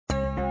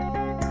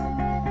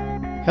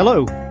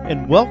Hello,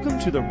 and welcome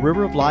to the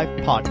River of Life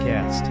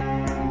podcast.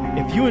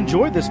 If you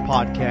enjoyed this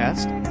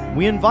podcast,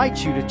 we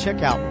invite you to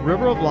check out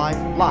River of Life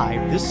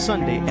live this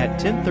Sunday at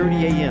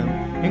 10:30 a.m.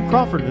 in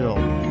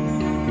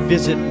Crawfordville.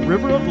 Visit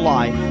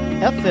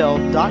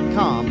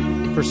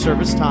riveroflifefl.com for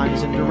service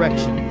times and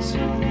directions.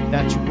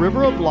 That's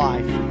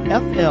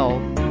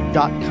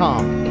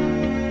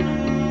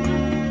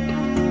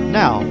riveroflifefl.com.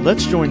 Now,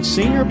 let's join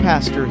Senior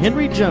Pastor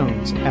Henry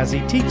Jones as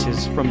he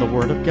teaches from the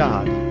Word of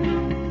God.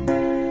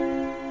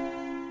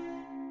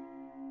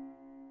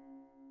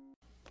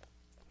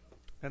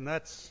 And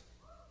that's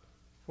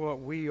what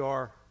we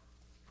are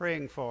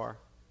praying for,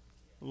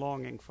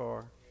 longing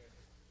for,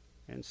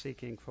 and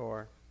seeking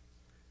for.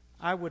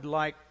 I would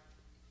like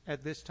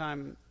at this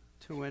time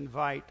to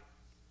invite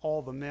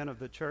all the men of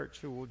the church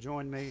who will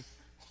join me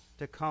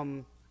to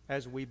come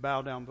as we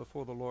bow down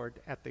before the Lord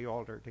at the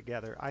altar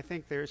together. I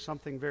think there is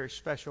something very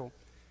special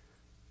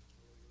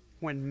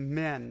when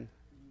men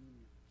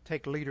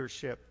take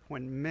leadership,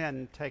 when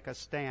men take a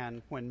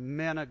stand, when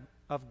men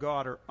of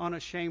God are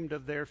unashamed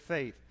of their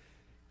faith,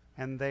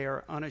 and they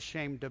are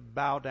unashamed to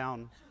bow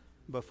down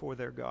before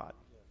their God.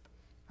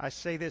 I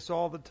say this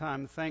all the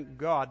time. Thank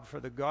God for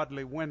the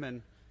godly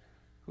women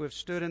who have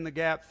stood in the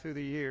gap through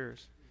the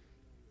years.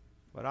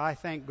 But I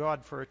thank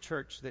God for a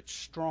church that's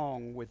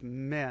strong with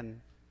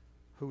men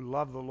who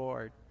love the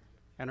Lord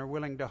and are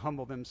willing to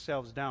humble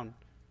themselves down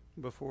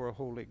before a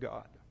holy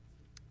God.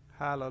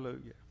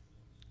 Hallelujah.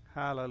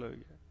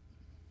 Hallelujah.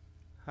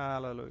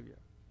 Hallelujah.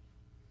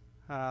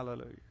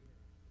 Hallelujah.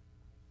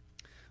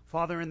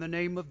 Father, in the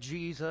name of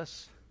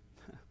Jesus,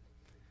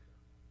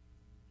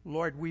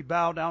 Lord, we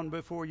bow down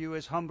before you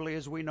as humbly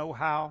as we know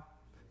how.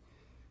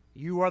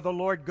 You are the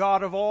Lord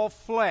God of all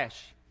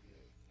flesh,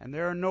 and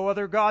there are no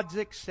other gods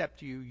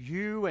except you.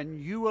 You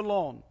and you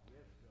alone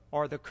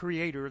are the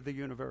creator of the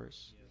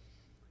universe.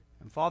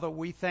 And Father,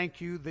 we thank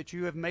you that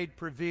you have made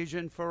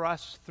provision for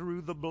us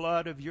through the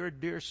blood of your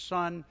dear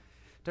Son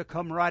to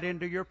come right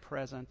into your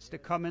presence, to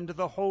come into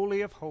the Holy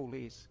of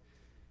Holies.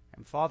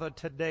 And Father,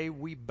 today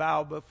we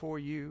bow before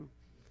you.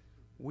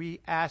 We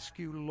ask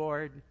you,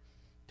 Lord,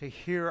 to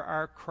hear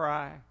our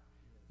cry.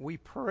 We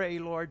pray,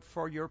 Lord,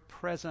 for your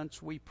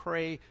presence. We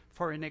pray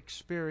for an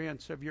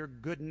experience of your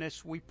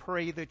goodness. We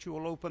pray that you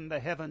will open the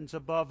heavens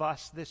above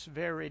us this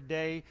very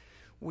day.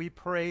 We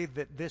pray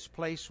that this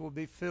place will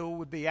be filled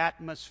with the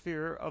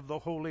atmosphere of the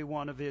Holy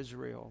One of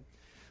Israel.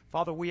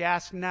 Father, we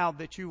ask now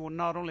that you will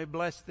not only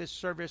bless this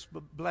service,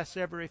 but bless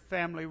every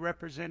family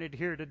represented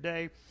here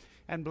today,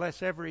 and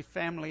bless every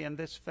family in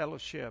this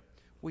fellowship.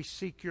 We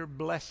seek your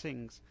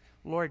blessings.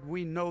 Lord,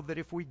 we know that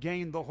if we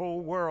gain the whole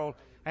world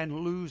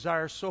and lose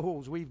our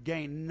souls, we've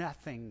gained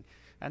nothing.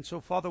 And so,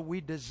 Father, we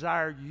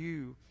desire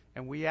you,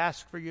 and we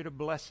ask for you to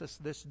bless us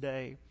this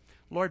day.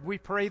 Lord, we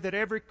pray that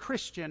every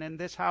Christian in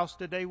this house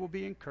today will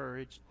be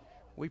encouraged.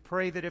 We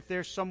pray that if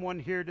there's someone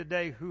here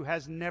today who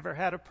has never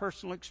had a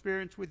personal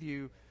experience with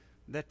you,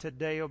 that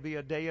today will be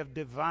a day of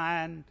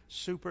divine,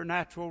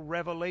 supernatural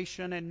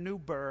revelation and new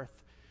birth.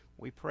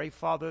 We pray,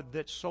 Father,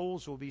 that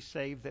souls will be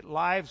saved, that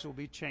lives will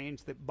be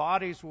changed, that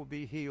bodies will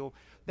be healed,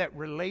 that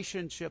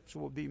relationships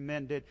will be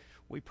mended.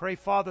 We pray,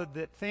 Father,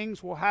 that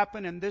things will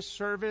happen in this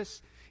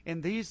service,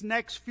 in these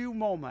next few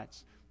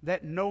moments,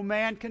 that no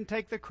man can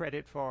take the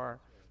credit for,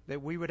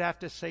 that we would have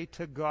to say,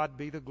 to God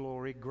be the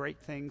glory, great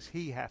things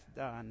he hath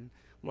done.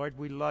 Lord,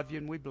 we love you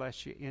and we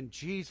bless you. In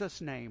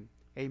Jesus' name,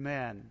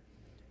 amen.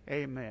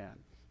 Amen.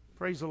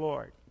 Praise the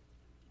Lord.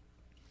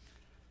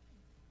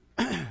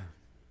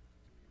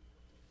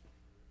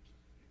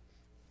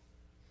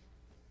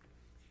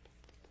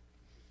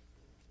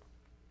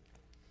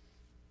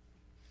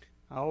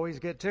 I always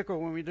get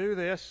tickled when we do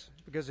this,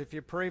 because if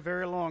you pray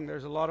very long,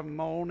 there's a lot of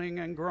moaning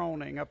and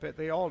groaning up at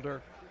the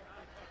altar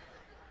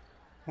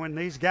when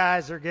these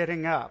guys are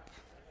getting up.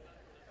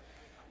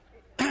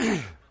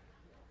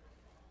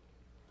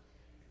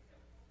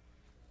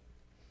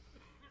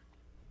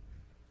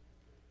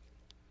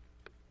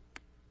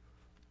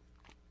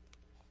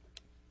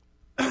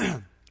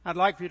 I'd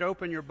like for you to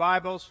open your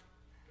Bibles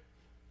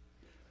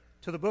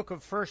to the book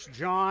of 1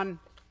 John,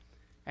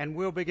 and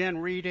we'll begin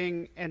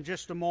reading in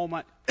just a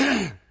moment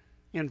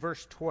in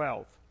verse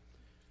 12.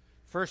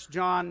 1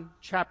 John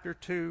chapter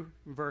 2,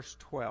 verse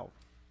 12.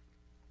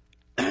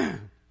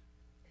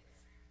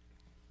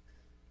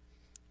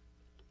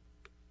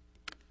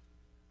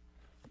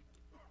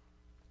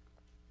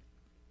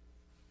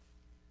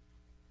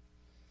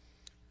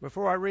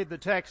 Before I read the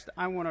text,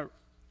 I want to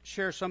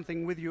share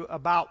something with you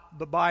about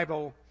the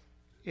Bible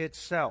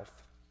itself.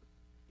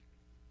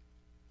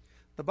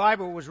 The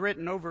Bible was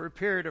written over a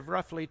period of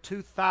roughly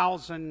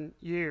 2,000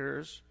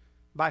 years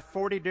by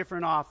 40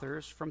 different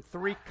authors from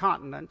 3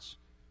 continents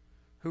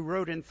who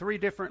wrote in 3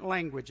 different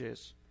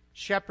languages: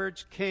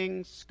 shepherds,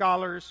 kings,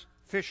 scholars,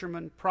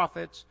 fishermen,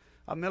 prophets,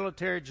 a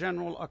military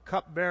general, a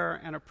cupbearer,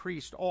 and a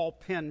priest, all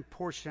penned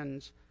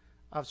portions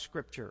of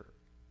Scripture.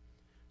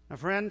 Now,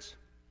 friends,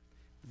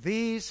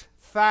 these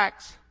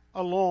facts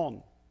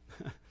alone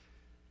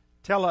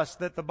tell us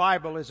that the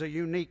Bible is a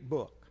unique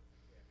book.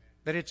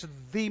 that it's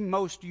the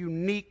most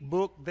unique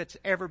book that's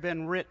ever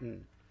been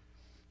written.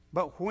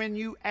 But when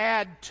you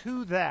add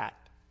to that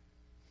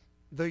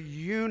the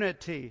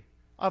unity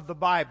of the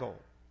Bible,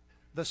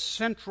 the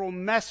central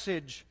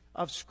message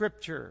of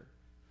Scripture,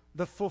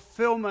 the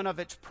fulfillment of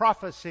its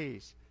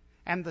prophecies,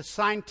 and the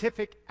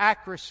scientific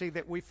accuracy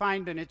that we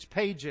find in its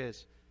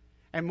pages,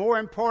 and more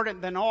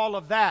important than all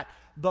of that,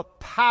 the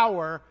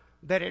power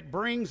that it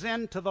brings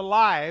into the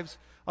lives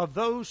of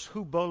those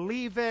who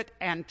believe it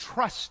and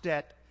trust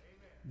it,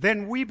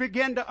 then we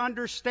begin to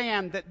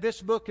understand that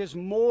this book is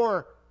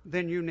more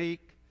than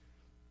unique,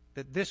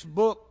 that this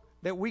book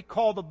that we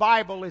call the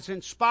Bible is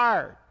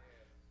inspired,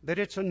 that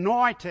it's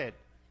anointed,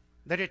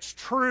 that it's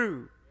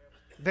true,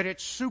 that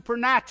it's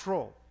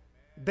supernatural,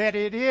 that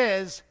it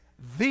is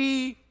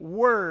the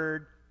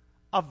Word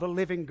of the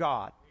living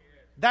God.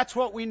 That's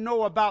what we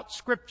know about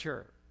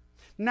Scripture.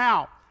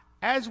 Now,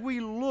 as we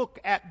look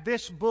at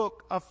this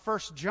book of 1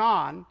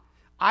 John,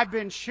 I've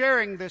been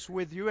sharing this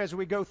with you as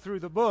we go through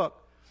the book,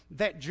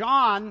 that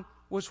John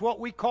was what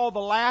we call the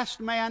last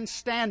man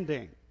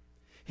standing.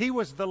 He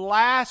was the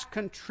last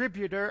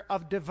contributor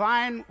of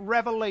divine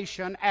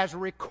revelation as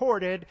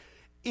recorded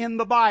in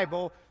the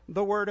Bible,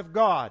 the Word of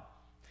God.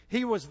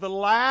 He was the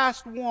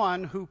last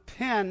one who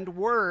penned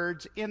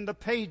words in the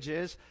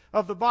pages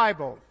of the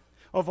Bible.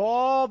 Of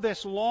all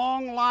this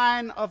long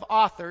line of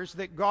authors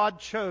that God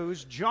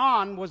chose,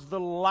 John was the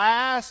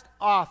last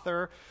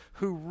author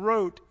who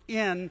wrote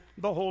in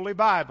the Holy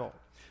Bible.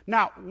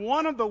 Now,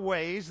 one of the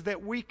ways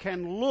that we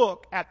can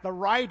look at the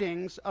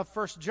writings of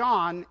 1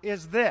 John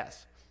is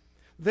this.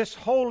 This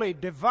holy,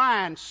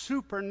 divine,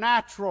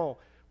 supernatural,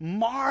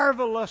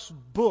 marvelous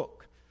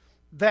book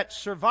that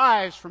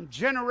survives from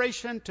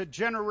generation to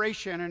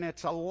generation, and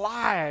it's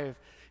alive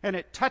and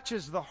it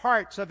touches the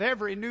hearts of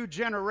every new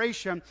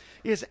generation,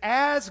 is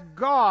as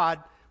God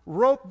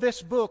wrote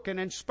this book and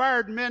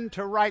inspired men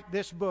to write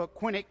this book,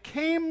 when it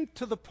came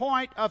to the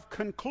point of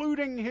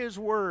concluding his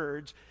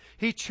words,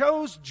 he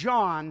chose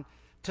John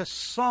to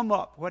sum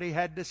up what he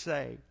had to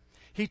say.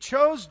 He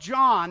chose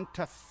John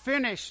to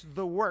finish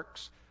the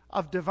works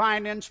of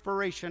divine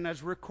inspiration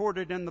as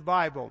recorded in the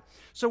Bible.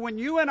 So when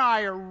you and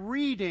I are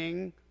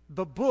reading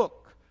the book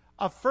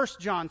of 1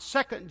 John,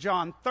 2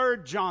 John, 3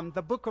 John,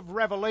 the book of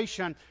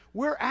Revelation,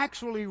 we're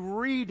actually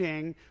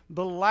reading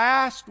the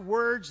last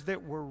words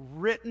that were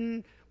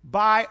written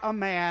by a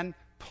man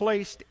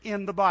placed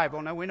in the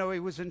Bible. Now we know he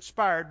was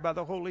inspired by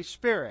the Holy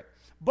Spirit.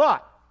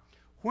 But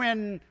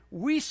when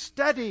we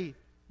study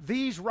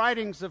these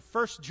writings of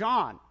 1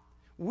 John,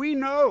 we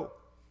know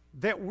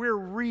that we're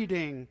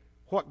reading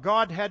what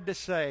God had to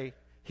say,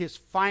 his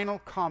final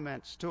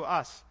comments to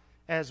us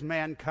as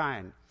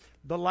mankind.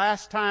 The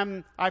last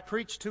time I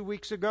preached 2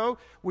 weeks ago,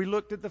 we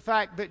looked at the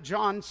fact that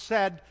John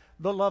said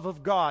the love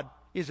of God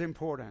is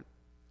important.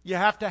 You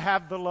have to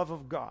have the love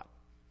of God.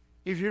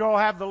 If you don't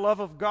have the love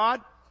of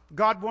God,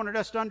 God wanted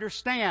us to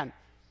understand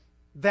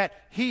that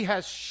he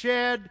has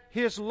shed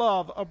his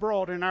love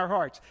abroad in our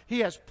hearts. He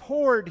has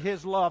poured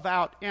his love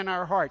out in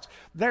our hearts.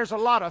 There's a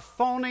lot of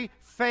phony,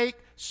 fake,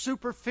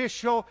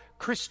 superficial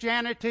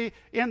Christianity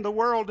in the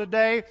world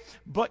today,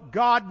 but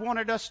God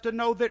wanted us to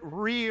know that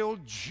real,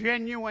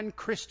 genuine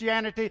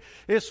Christianity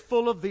is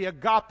full of the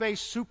agape,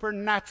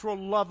 supernatural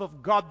love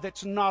of God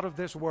that's not of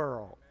this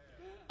world.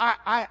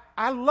 I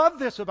love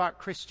this about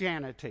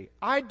Christianity.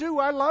 I do.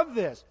 I love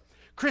this.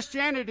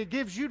 Christianity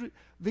gives you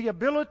the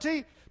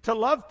ability to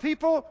love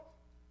people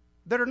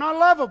that are not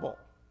lovable.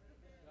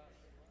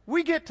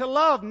 We get to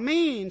love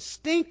mean,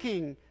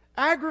 stinking,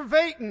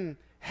 aggravating,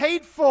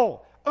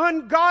 hateful,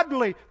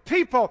 ungodly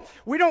people.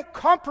 We don't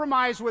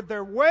compromise with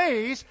their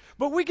ways,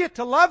 but we get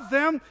to love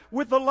them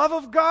with the love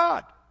of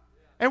God.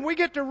 And we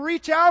get to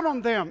reach out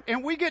on them,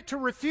 and we get to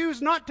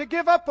refuse not to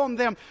give up on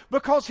them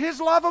because his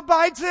love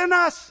abides in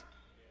us.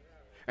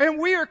 And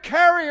we are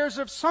carriers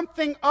of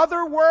something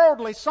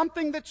otherworldly,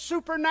 something that's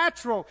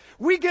supernatural.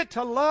 We get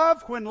to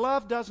love when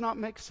love does not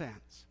make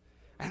sense.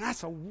 And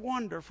that's a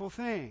wonderful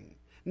thing.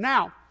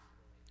 Now,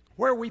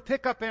 where we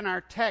pick up in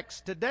our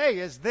text today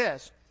is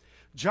this.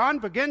 John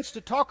begins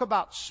to talk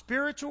about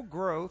spiritual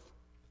growth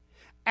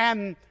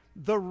and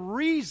the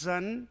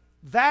reason,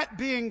 that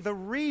being the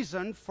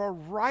reason for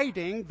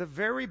writing the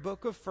very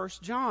book of 1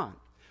 John.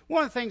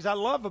 One of the things I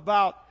love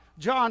about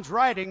John's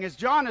writing is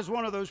John is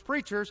one of those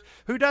preachers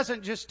who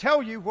doesn't just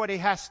tell you what he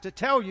has to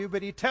tell you,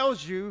 but he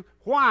tells you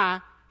why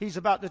he's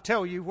about to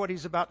tell you what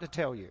he's about to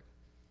tell you.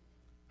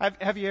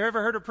 Have you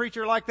ever heard a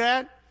preacher like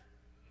that?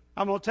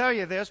 I'm going to tell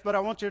you this, but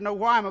I want you to know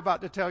why I'm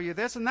about to tell you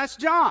this, and that's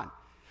John.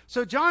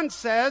 So John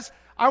says,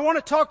 I want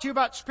to talk to you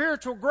about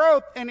spiritual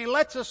growth, and he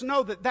lets us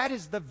know that that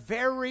is the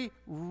very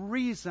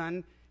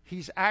reason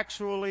he's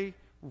actually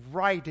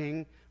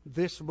writing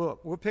this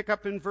book. We'll pick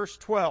up in verse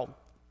 12.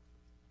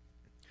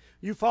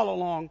 You follow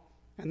along,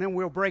 and then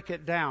we'll break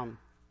it down.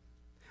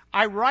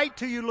 I write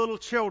to you, little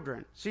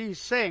children. See, he's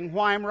saying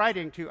why I'm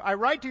writing to you. I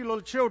write to you,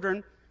 little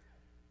children,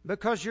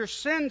 because your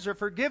sins are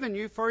forgiven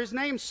you for his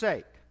name's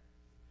sake.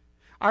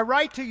 I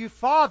write to you,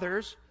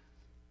 fathers,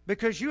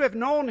 because you have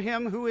known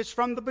him who is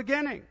from the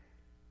beginning.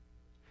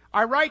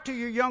 I write to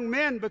you young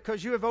men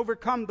because you have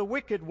overcome the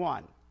wicked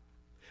one.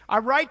 I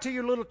write to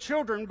you little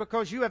children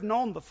because you have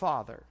known the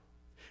Father.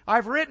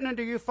 I've written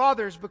unto you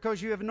fathers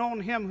because you have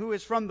known him who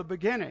is from the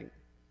beginning.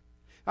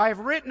 I have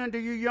written unto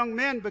you young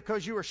men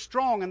because you are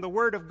strong and the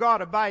word of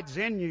God abides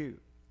in you.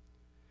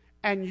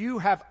 And you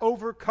have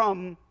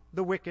overcome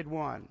the wicked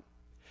one.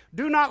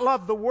 Do not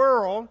love the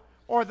world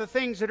or the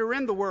things that are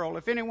in the world.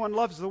 If anyone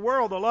loves the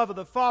world, the love of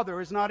the Father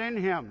is not in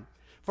him.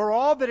 For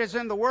all that is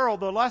in the world,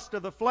 the lust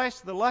of the flesh,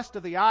 the lust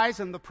of the eyes,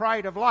 and the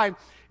pride of life,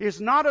 is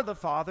not of the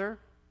Father,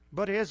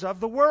 but is of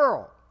the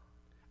world.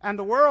 And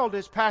the world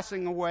is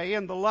passing away,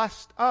 and the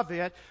lust of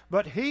it,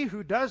 but he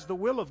who does the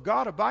will of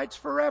God abides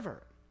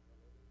forever.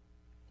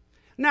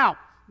 Now,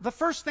 the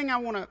first thing I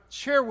want to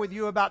share with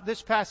you about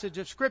this passage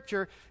of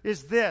Scripture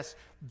is this,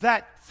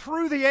 that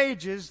through the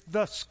ages,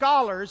 the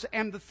scholars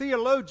and the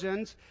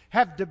theologians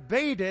have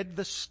debated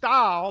the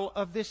style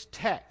of this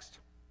text.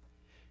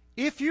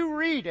 If you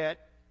read it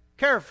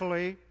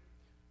carefully,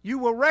 you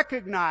will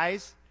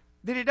recognize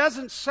that it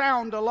doesn't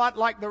sound a lot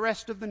like the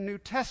rest of the New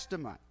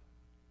Testament.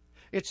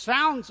 It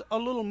sounds a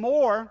little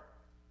more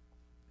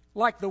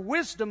like the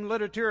wisdom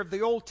literature of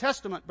the Old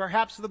Testament,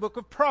 perhaps the book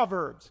of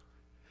Proverbs.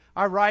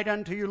 I write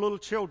unto you little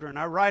children.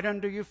 I write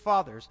unto you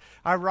fathers.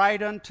 I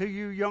write unto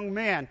you young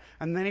men.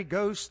 And then he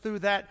goes through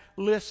that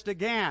list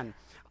again.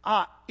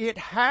 It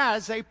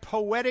has a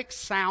poetic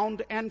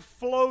sound and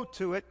flow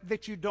to it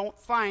that you don't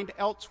find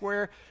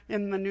elsewhere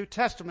in the New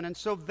Testament. And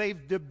so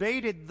they've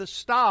debated the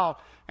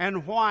style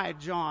and why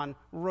John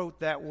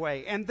wrote that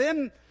way. And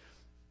then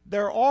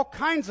there are all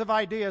kinds of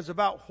ideas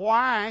about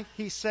why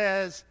he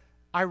says,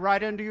 I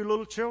write unto you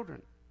little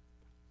children.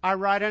 I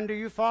write unto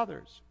you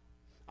fathers.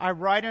 I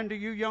write unto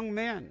you young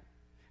men.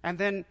 And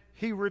then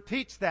he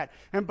repeats that.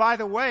 And by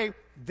the way,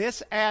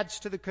 this adds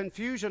to the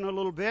confusion a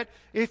little bit.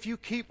 If you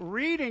keep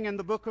reading in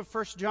the book of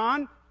 1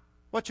 John,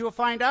 what you'll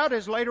find out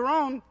is later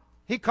on,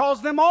 he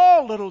calls them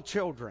all little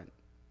children.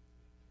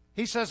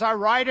 He says, I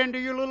write unto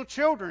you little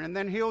children, and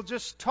then he'll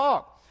just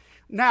talk.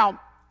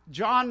 Now,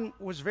 John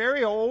was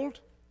very old.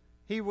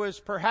 He was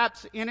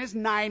perhaps in his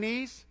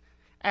 90s,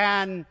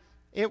 and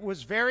it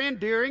was very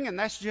endearing, and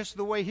that's just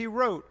the way he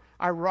wrote.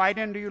 I write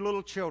unto you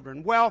little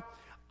children. Well,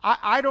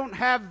 I don't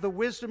have the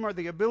wisdom or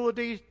the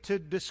ability to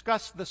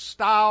discuss the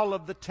style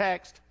of the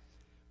text,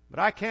 but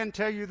I can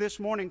tell you this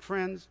morning,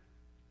 friends,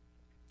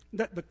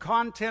 that the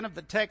content of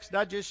the text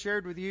I just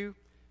shared with you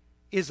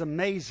is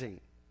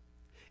amazing,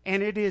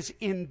 and it is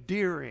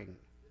endearing,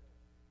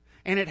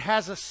 and it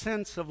has a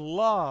sense of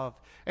love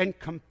and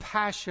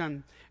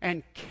compassion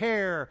and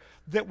care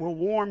that will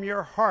warm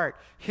your heart.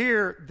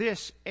 Here,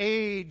 this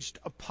aged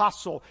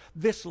apostle,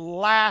 this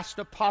last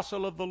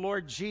apostle of the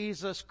Lord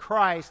Jesus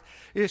Christ,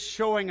 is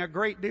showing a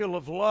great deal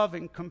of love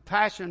and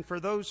compassion for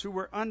those who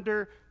were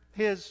under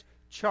his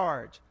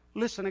charge.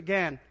 Listen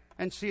again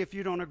and see if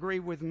you don't agree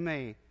with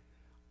me.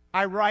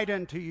 I write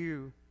unto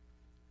you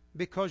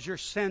because your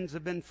sins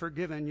have been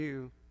forgiven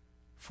you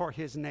for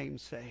his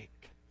name's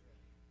sake.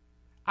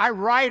 I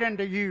write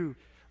unto you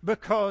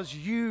because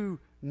you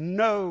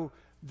know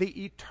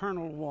the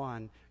eternal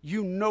one.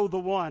 You know the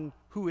one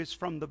who is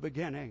from the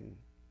beginning.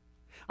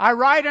 I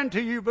write unto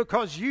you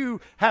because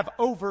you have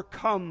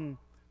overcome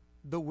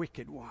the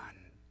wicked one.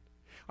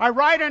 I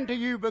write unto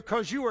you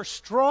because you are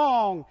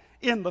strong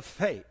in the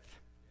faith.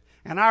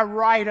 And I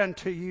write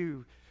unto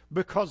you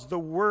because the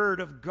word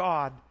of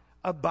God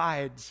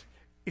abides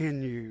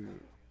in you.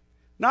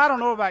 Now, I don't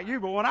know about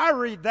you, but when I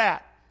read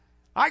that,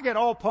 I get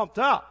all pumped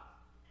up.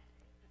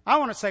 I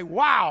want to say,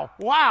 wow,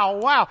 wow,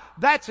 wow.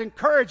 That's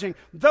encouraging.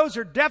 Those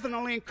are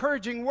definitely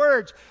encouraging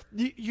words.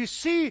 You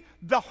see,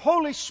 the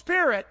Holy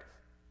Spirit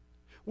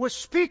was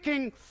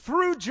speaking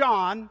through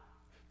John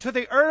to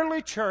the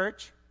early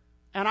church,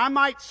 and I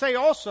might say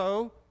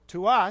also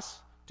to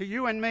us, to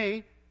you and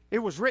me. It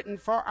was written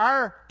for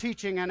our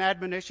teaching and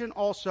admonition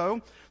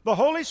also. The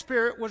Holy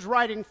Spirit was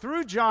writing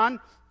through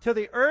John to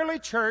the early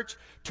church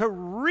to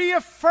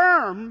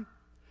reaffirm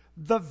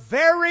the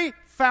very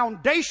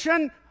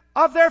foundation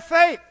of their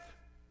faith.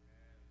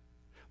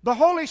 The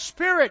Holy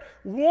Spirit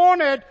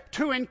wanted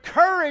to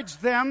encourage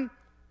them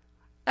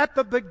at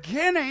the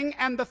beginning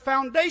and the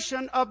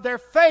foundation of their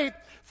faith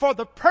for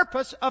the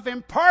purpose of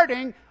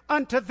imparting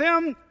unto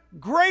them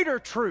greater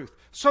truth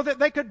so that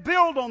they could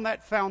build on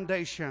that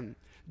foundation.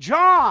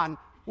 John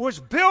was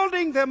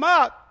building them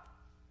up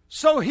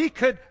so he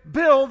could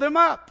build them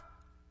up.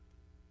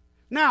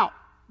 Now,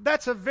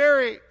 that's a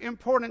very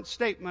important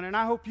statement, and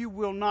I hope you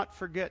will not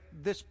forget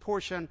this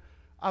portion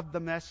of the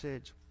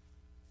message.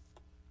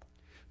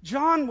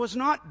 John was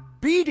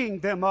not beating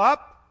them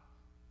up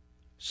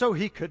so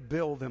he could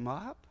build them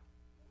up.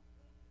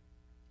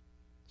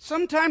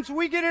 Sometimes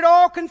we get it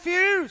all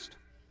confused.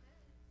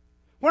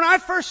 When I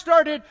first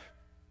started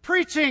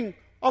preaching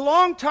a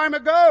long time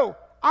ago,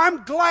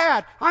 I'm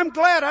glad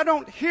I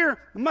don't hear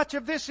much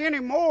of this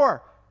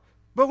anymore.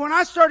 But when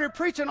I started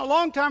preaching a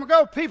long time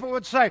ago, people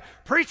would say,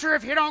 "Preacher,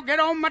 if you don't get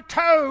on my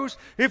toes,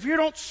 if you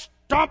don't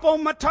stomp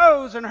on my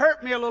toes and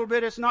hurt me a little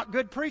bit, it's not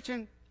good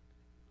preaching."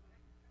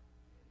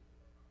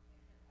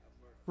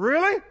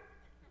 Really?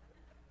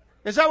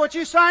 Is that what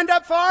you signed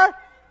up for?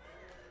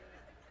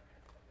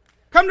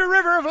 Come to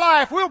River of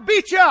Life. We'll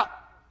beat you up.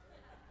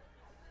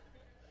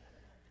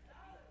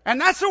 And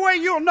that's the way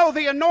you'll know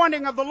the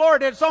anointing of the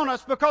Lord is on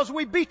us, because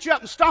we beat you up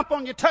and stomp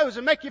on your toes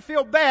and make you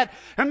feel bad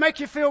and make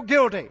you feel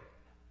guilty.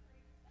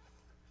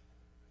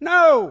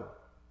 No,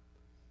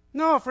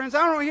 friends,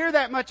 I don't hear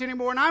that much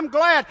anymore. And I'm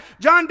glad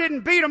John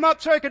didn't beat them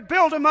up so he could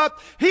build them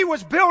up. He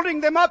was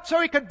building them up so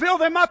he could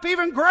build them up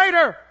even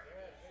greater.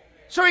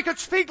 So he could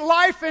speak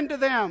life into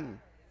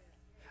them.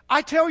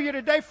 I tell you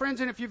today,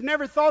 friends, and if you've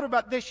never thought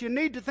about this, you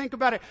need to think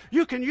about it.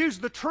 You can use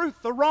the truth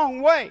the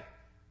wrong way.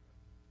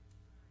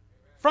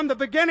 From the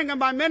beginning of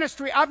my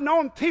ministry, I've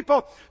known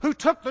people who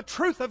took the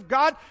truth of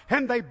God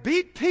and they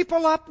beat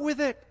people up with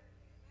it.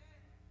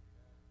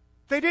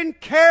 They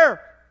didn't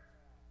care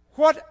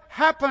what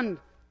happened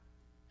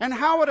and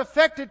how it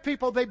affected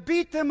people. They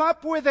beat them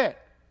up with it.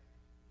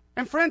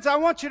 And friends, I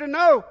want you to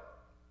know,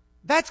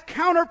 that's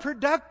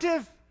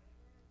counterproductive.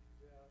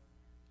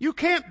 You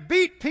can't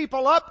beat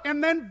people up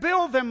and then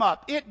build them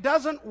up. It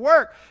doesn't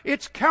work.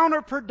 It's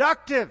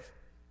counterproductive.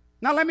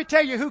 Now let me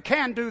tell you who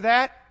can do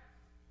that.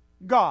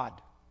 God.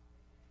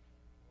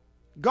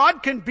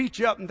 God can beat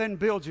you up and then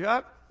build you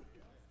up.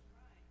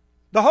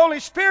 The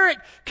Holy Spirit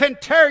can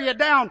tear you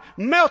down,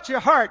 melt your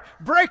heart,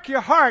 break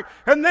your heart,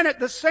 and then at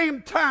the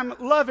same time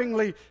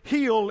lovingly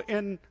heal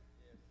and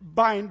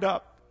bind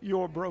up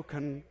your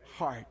broken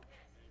heart.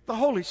 The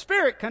Holy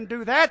Spirit can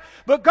do that,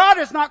 but God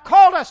has not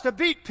called us to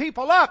beat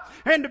people up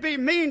and to be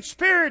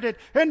mean-spirited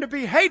and to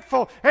be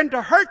hateful and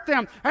to hurt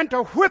them and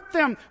to whip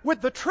them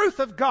with the truth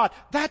of God.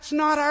 That's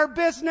not our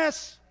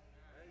business.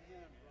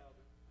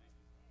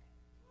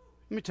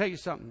 Let me tell you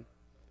something.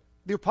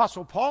 The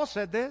Apostle Paul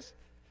said this.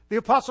 The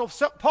Apostle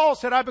Paul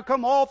said, I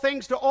become all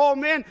things to all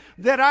men,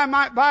 that I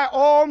might by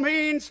all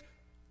means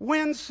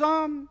win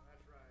some.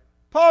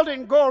 Paul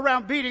didn't go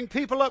around beating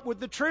people up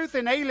with the truth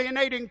and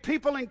alienating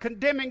people and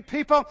condemning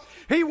people.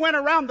 He went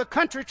around the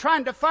country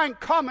trying to find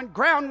common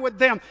ground with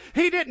them.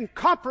 He didn't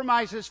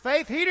compromise his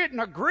faith. He didn't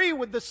agree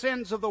with the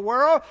sins of the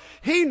world.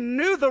 He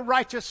knew the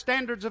righteous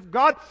standards of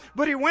God,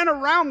 but he went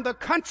around the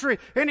country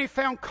and he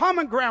found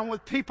common ground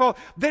with people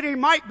that he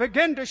might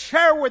begin to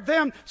share with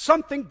them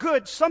something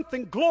good,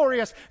 something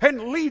glorious,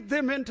 and lead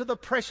them into the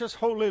precious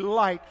holy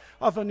light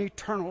of an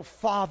eternal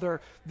Father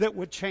that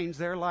would change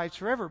their lives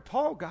forever.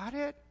 Paul got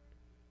it.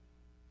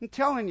 I'm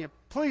telling you,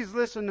 please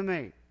listen to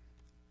me.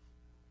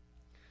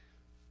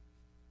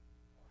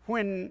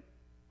 When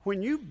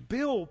you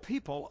build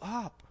people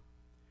up,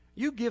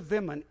 you give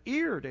them an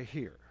ear to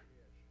hear.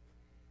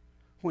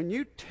 When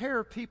you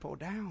tear people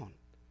down,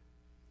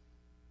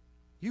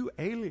 you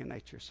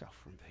alienate yourself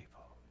from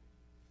people.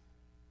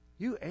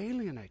 You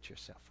alienate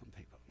yourself from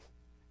people.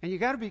 And you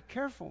got to be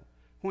careful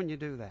when you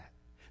do that.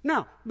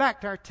 Now,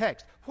 back to our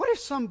text. What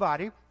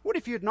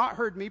if you had not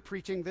heard me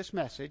preaching this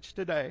message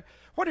today?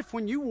 What if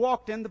when you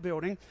walked in the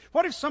building,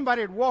 what if somebody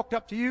had walked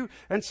up to you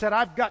and said,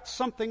 I've got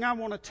something I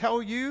want to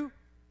tell you.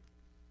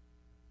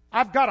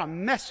 I've got a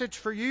message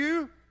for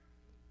you.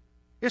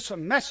 It's a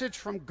message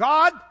from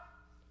God.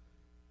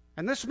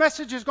 And this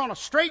message is going to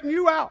straighten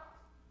you out.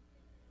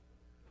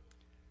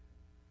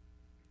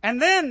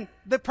 And then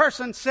the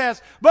person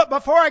says, but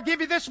before I give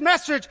you this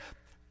message,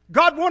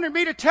 God wanted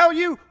me to tell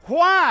you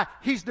why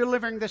He's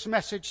delivering this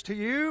message to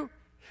you.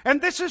 And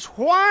this is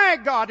why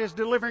God is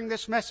delivering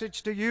this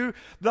message to you.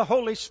 The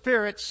Holy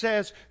Spirit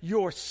says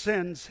your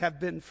sins have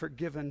been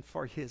forgiven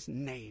for His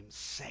name's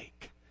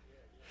sake.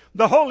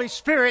 The Holy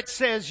Spirit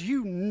says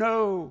you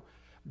know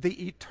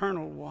the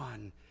Eternal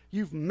One.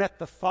 You've met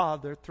the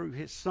Father through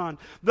His Son.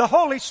 The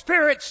Holy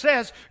Spirit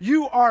says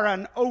you are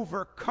an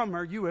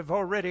overcomer. You have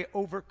already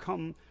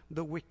overcome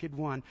the wicked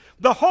one.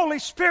 The Holy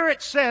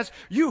Spirit says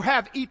you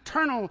have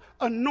eternal,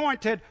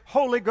 anointed,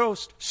 Holy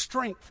Ghost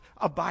strength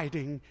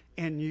abiding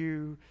in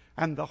you.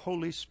 And the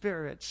Holy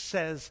Spirit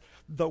says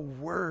the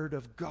Word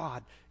of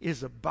God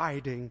is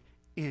abiding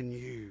in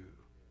you.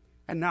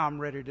 And now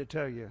I'm ready to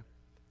tell you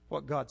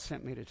what God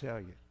sent me to tell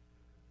you.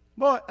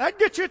 Boy, that'd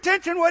get your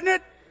attention, wouldn't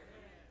it?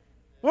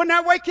 Wouldn't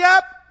that wake you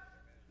up?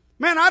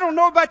 Man, I don't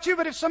know about you,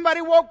 but if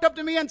somebody walked up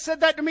to me and said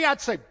that to me,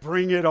 I'd say,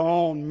 bring it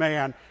on,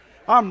 man.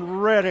 I'm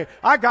ready.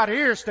 I got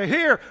ears to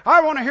hear.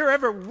 I want to hear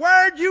every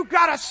word you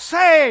got to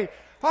say.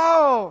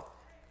 Oh,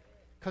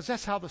 because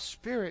that's how the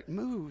Spirit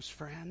moves,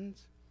 friends.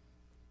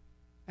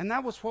 And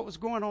that was what was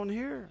going on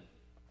here.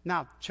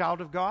 Now,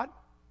 child of God,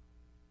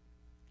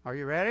 are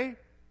you ready?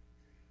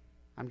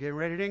 I'm getting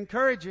ready to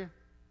encourage you.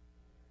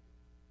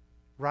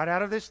 Right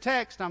out of this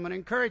text, I'm going to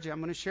encourage you. I'm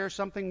going to share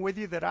something with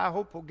you that I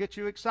hope will get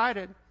you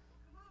excited.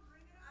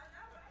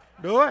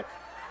 Do it.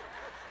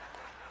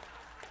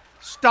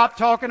 Stop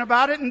talking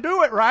about it and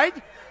do it, right?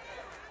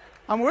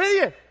 I'm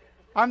with you.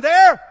 I'm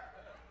there.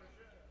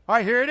 All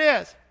right, here it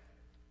is.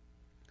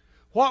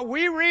 What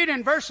we read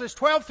in verses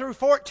 12 through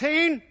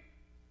 14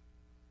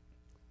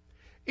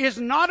 is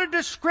not a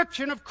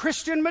description of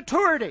Christian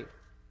maturity.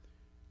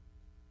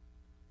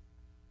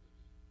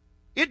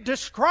 It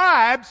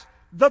describes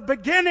the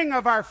beginning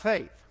of our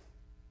faith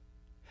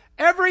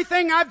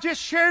Everything I've just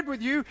shared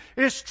with you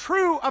is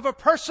true of a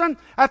person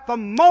at the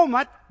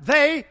moment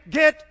they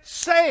get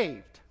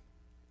saved.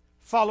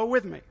 Follow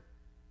with me.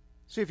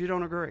 See if you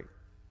don't agree.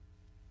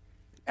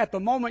 At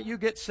the moment you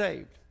get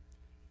saved,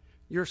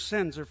 your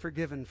sins are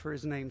forgiven for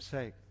His name's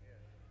sake.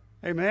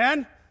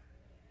 Amen?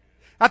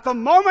 At the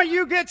moment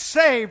you get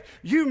saved,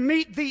 you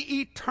meet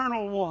the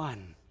Eternal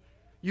One.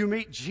 You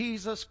meet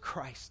Jesus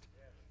Christ,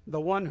 the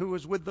one who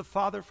was with the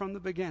Father from the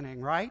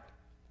beginning, right?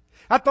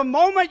 At the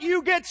moment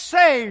you get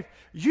saved,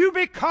 you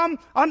become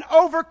an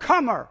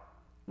overcomer,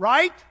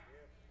 right?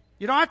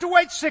 You don't have to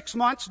wait 6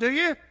 months, do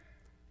you?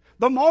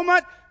 The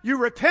moment you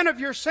repent of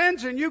your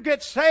sins and you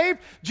get saved,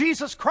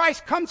 Jesus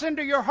Christ comes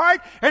into your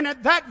heart, and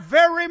at that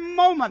very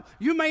moment,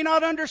 you may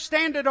not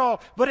understand it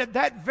all, but at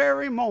that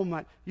very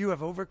moment, you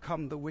have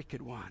overcome the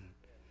wicked one.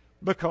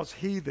 Because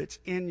he that's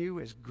in you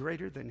is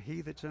greater than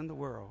he that's in the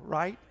world,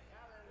 right?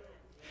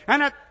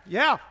 And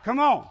come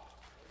on.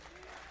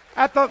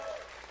 At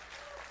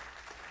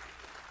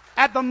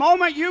the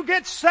moment you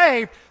get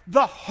saved,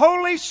 the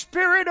Holy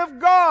Spirit of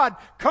God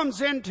comes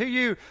into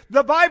you.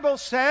 The Bible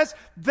says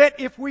that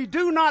if we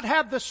do not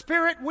have the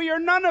Spirit, we are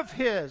none of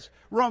His.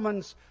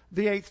 Romans,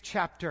 the 8th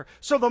chapter.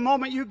 So the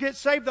moment you get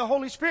saved, the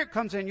Holy Spirit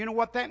comes in. You know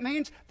what that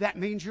means? That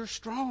means you're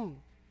strong.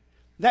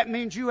 That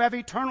means you have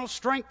eternal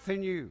strength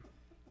in you.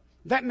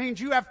 That means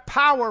you have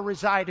power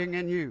residing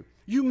in you.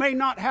 You may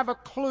not have a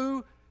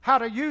clue how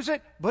to use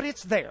it, but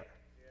it's there.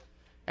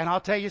 And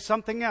I'll tell you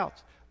something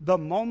else. The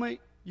moment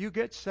you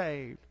get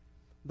saved,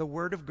 the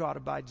Word of God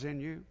abides in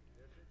you.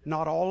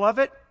 Not all of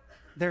it.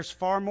 There's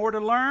far more to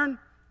learn.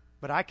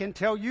 But I can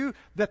tell you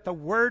that the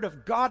Word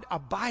of God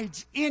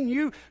abides in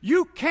you.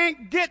 You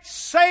can't get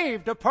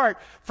saved apart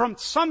from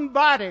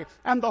somebody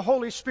and the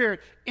Holy Spirit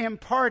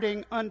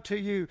imparting unto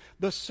you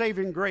the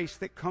saving grace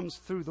that comes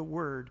through the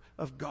Word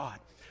of God.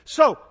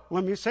 So,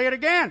 let me say it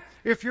again.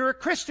 If you're a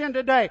Christian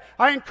today,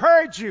 I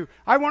encourage you,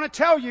 I want to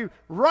tell you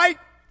right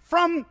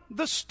from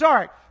the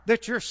start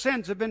that your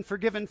sins have been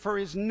forgiven for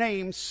His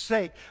name's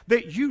sake,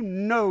 that you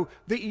know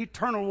the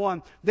Eternal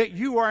One, that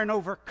you are an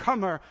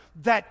overcomer,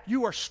 that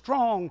you are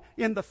strong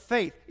in the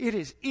faith. It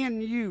is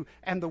in you,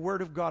 and the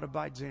Word of God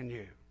abides in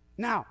you.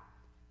 Now,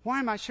 why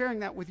am I sharing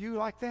that with you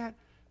like that?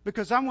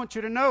 Because I want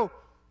you to know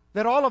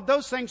that all of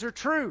those things are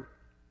true.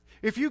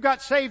 If you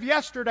got saved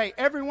yesterday,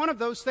 every one of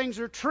those things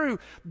are true.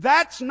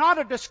 That's not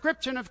a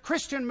description of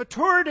Christian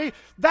maturity.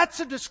 That's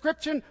a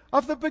description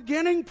of the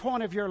beginning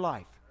point of your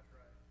life.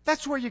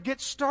 That's where you get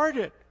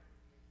started.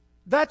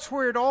 That's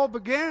where it all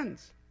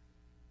begins.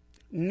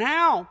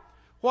 Now,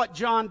 what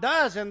John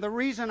does, and the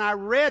reason I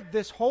read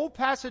this whole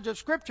passage of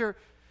Scripture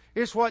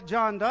is what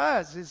John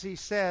does, is he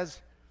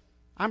says,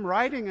 I'm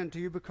writing unto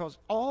you because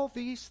all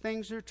these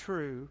things are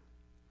true.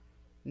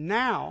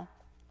 Now,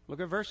 look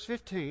at verse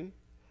 15.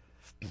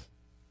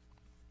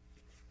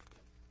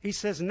 He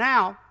says,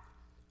 now,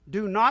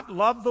 do not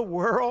love the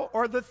world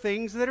or the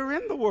things that are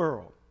in the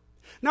world.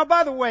 Now,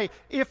 by the way,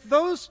 if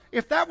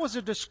that was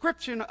a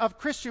description of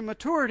Christian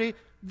maturity,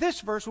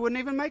 this verse wouldn't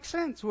even make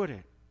sense, would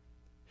it?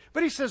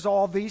 But he says,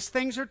 all these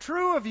things are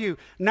true of you.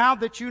 Now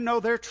that you know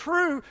they're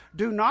true,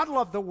 do not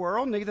love the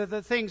world, neither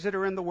the things that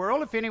are in the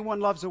world. If anyone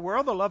loves the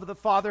world, the love of the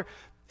Father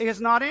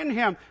is not in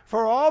him.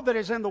 For all that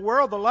is in the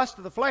world, the lust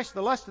of the flesh,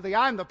 the lust of the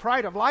eye, and the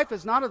pride of life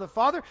is not of the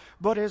Father,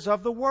 but is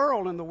of the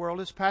world. And the world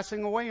is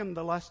passing away, and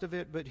the lust of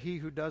it, but he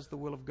who does the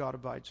will of God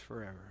abides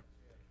forever.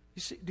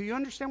 You see, do you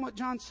understand what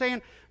John's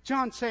saying?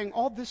 John's saying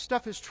all this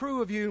stuff is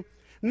true of you.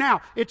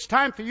 Now, it's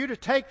time for you to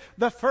take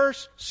the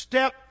first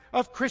step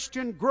of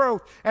Christian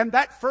growth. And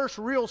that first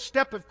real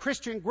step of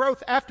Christian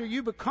growth, after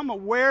you become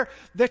aware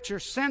that your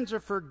sins are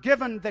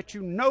forgiven, that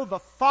you know the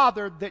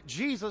Father, that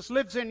Jesus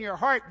lives in your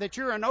heart, that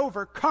you're an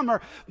overcomer,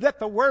 that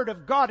the Word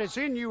of God is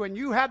in you and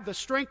you have the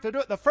strength to do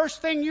it. The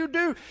first thing you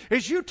do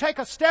is you take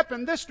a step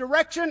in this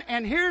direction,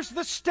 and here's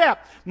the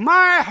step.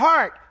 My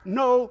heart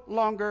no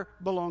longer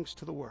belongs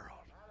to the world.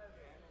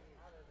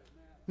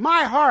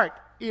 My heart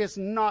does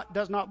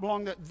not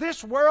belong to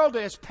this world.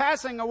 Is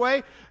passing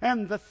away,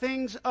 and the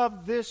things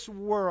of this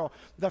world.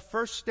 The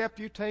first step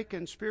you take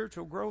in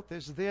spiritual growth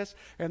is this,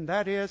 and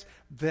that is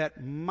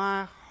that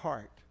my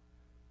heart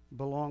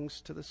belongs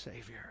to the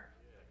Savior.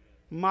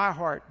 My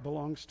heart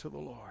belongs to the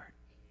Lord.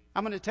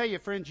 I'm going to tell you,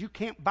 friends, you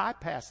can't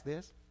bypass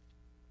this.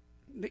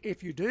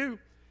 If you do,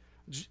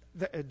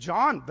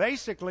 John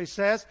basically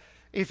says,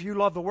 if you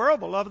love the world,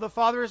 the love of the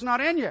Father is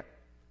not in you.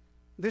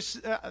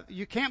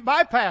 You can't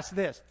bypass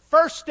this.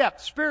 First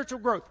step, spiritual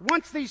growth.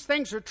 Once these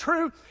things are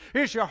true,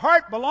 is your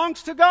heart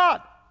belongs to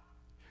God.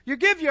 You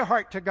give your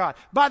heart to God.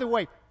 By the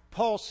way,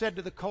 Paul said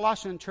to the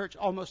Colossian church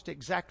almost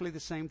exactly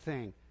the same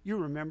thing. You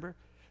remember?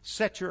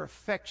 Set your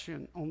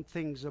affection on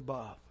things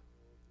above,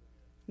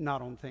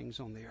 not on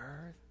things on the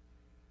earth.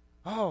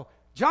 Oh,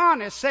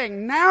 John is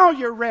saying, now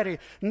you're ready.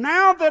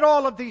 Now that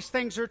all of these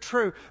things are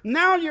true.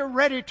 Now you're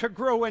ready to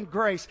grow in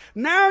grace.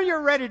 Now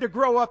you're ready to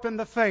grow up in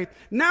the faith.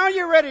 Now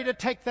you're ready to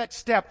take that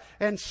step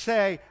and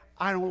say,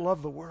 I don't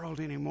love the world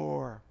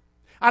anymore.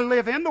 I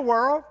live in the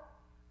world.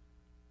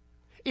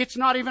 It's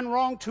not even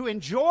wrong to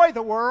enjoy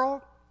the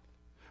world.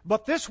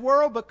 But this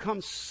world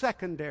becomes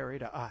secondary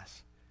to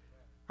us.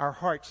 Our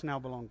hearts now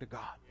belong to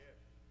God.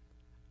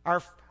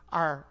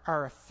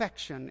 Our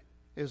affection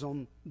is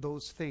on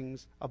those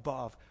things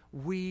above.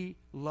 We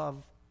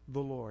love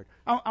the Lord.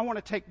 I want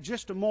to take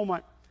just a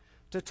moment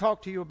to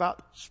talk to you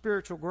about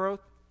spiritual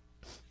growth.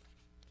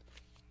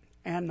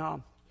 And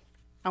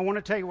I want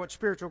to tell you what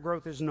spiritual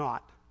growth is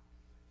not.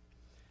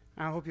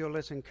 I hope you'll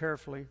listen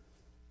carefully.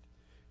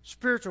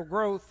 Spiritual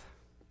growth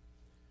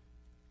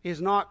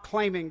is not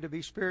claiming to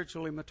be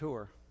spiritually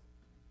mature.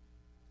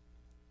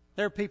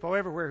 There are people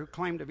everywhere who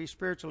claim to be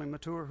spiritually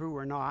mature who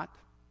are not.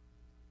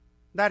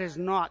 That is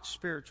not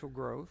spiritual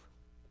growth.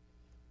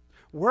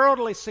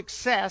 Worldly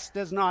success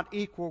does not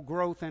equal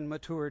growth and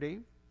maturity.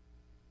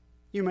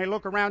 You may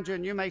look around you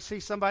and you may see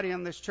somebody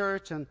in this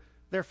church and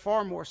they're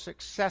far more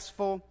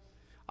successful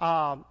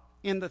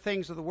in the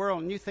things of the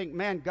world, and you think,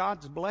 man,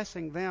 God's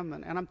blessing them.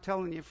 And I'm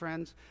telling you,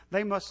 friends,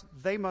 they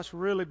must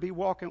really be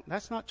walking.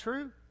 That's not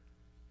true.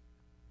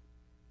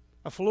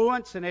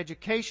 Affluence and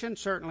education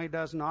certainly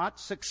does not.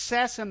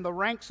 Success in the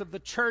ranks of the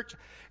church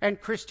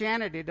and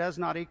Christianity does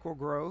not equal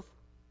growth.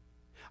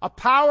 A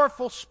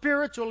powerful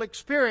spiritual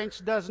experience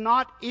does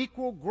not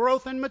equal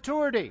growth and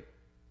maturity.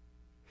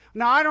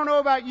 Now, I don't know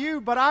about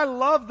you, but I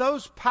love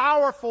those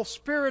powerful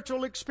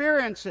spiritual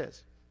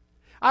experiences.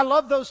 I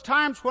love those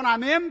times when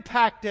I'm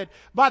impacted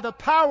by the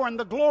power and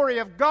the glory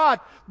of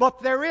God,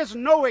 but there is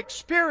no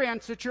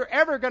experience that you're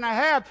ever going to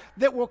have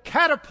that will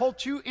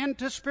catapult you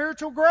into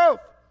spiritual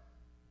growth.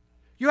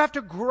 You have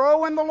to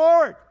grow in the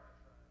Lord.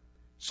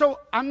 So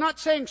I'm not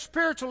saying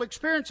spiritual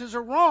experiences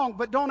are wrong,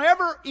 but don't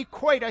ever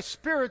equate a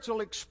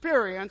spiritual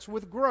experience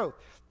with growth.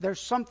 There's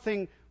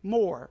something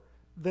more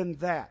than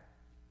that.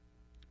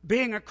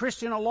 Being a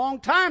Christian a long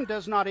time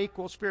does not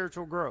equal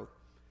spiritual growth.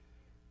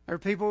 There are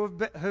people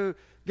who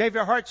gave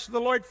their hearts to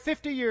the Lord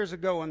 50 years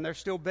ago and they're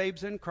still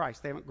babes in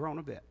Christ. They haven't grown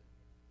a bit.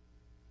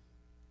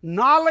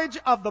 Knowledge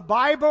of the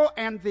Bible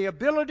and the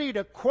ability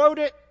to quote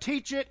it,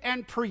 teach it,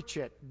 and preach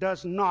it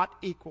does not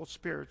equal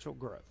spiritual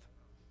growth.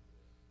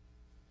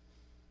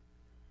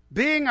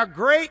 Being a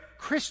great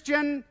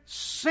Christian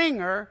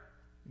singer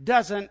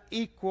doesn't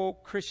equal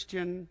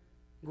Christian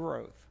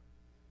growth.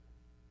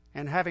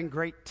 And having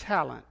great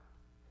talent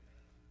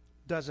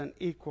doesn't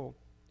equal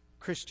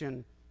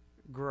Christian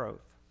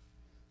growth.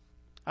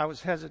 I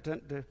was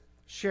hesitant to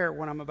share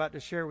what I'm about to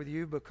share with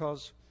you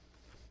because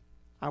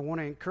I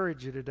want to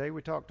encourage you today.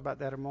 We talked about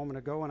that a moment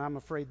ago, and I'm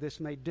afraid this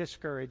may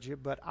discourage you,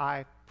 but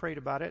I prayed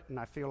about it, and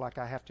I feel like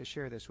I have to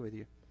share this with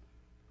you.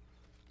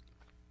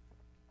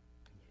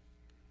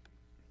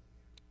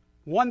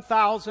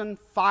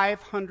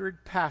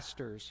 1,500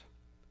 pastors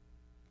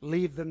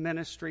leave the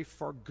ministry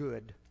for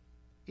good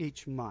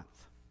each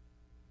month,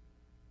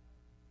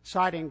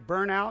 citing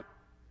burnout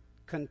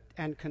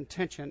and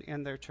contention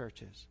in their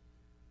churches.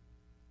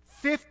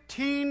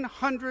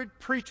 1,500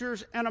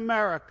 preachers in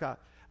America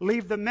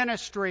leave the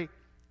ministry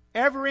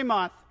every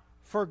month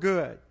for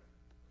good.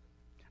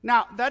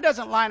 Now, that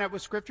doesn't line up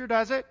with Scripture,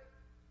 does it?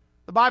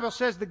 The Bible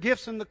says the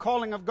gifts and the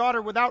calling of God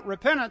are without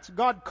repentance.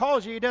 God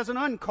calls you, He doesn't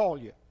uncall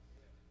you.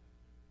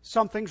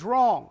 Something's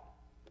wrong.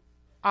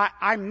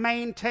 I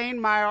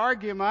maintain my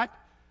argument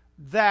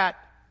that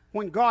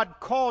when God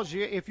calls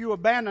you, if you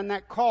abandon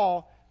that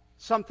call,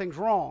 something's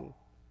wrong.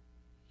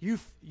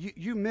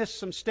 You miss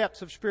some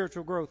steps of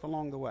spiritual growth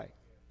along the way.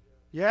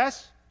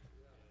 Yes?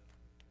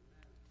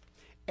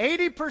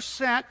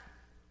 80%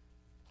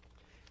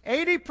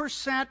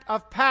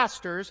 of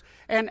pastors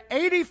and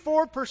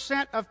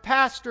 84% of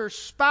pastors'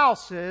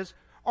 spouses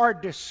are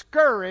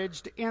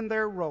discouraged in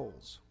their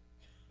roles.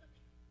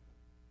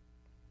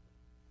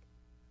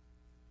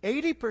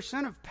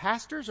 80% of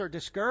pastors are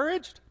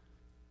discouraged?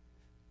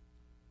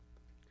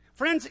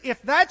 Friends,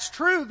 if that's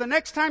true, the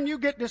next time you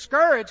get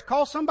discouraged,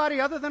 call somebody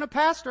other than a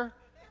pastor.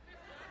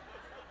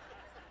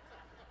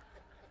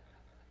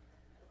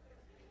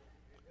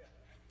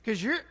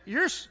 Because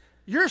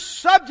you're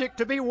subject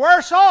to be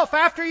worse off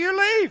after you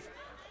leave.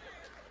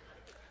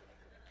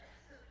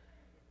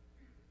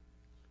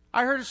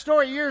 I heard a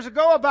story years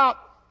ago about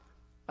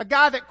a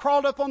guy that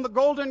crawled up on the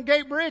Golden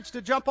Gate Bridge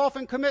to jump off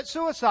and commit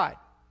suicide.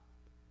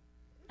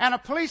 And a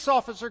police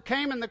officer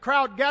came and the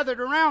crowd gathered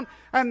around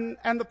and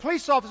the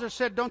police officer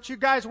said, "Don't you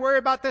guys worry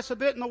about this a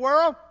bit in the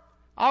world?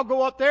 I'll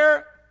go up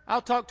there,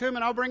 I'll talk to him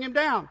and I'll bring him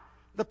down."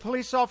 The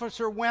police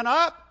officer went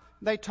up,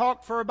 they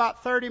talked for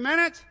about 30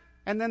 minutes,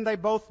 and then they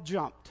both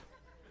jumped.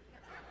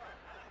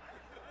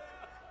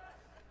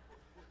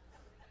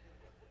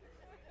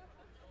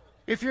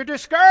 If you're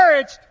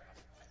discouraged,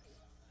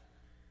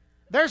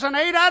 there's an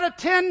 8 out of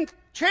 10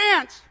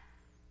 chance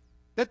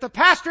that the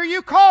pastor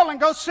you call and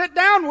go sit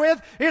down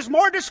with is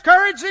more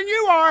discouraged than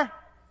you are.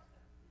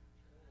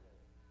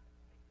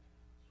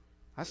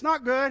 That's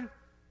not good.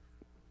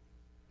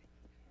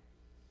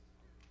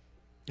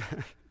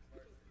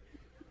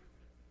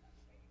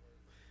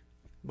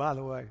 By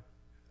the way,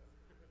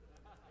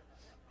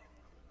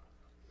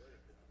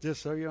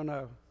 just so you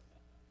know,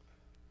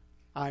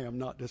 I am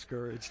not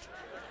discouraged.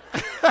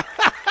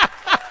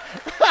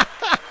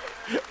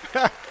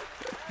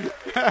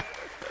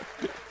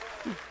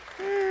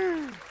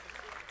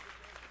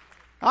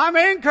 I'm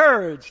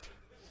encouraged.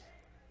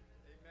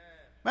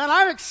 Man,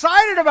 I'm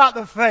excited about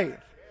the faith.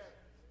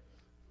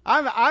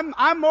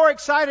 I'm more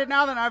excited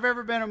now than I've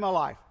ever been in my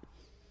life.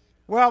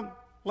 Well,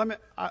 let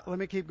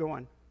me keep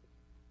going.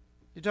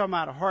 You're talking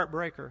about a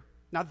heartbreaker.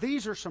 Now,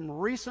 these are some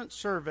recent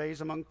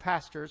surveys among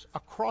pastors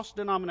across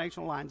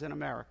denominational lines in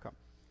America.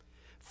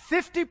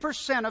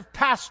 50% of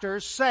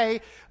pastors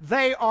say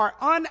they are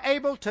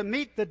unable to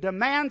meet the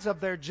demands of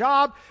their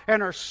job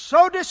and are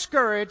so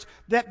discouraged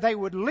that they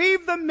would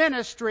leave the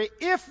ministry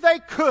if they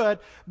could,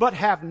 but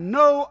have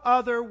no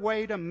other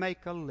way to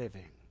make a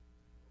living.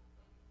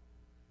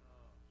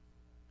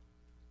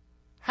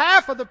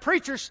 Half of the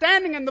preachers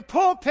standing in the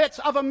pulpits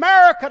of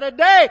America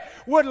today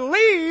would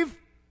leave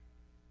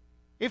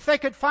if they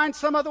could find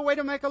some other way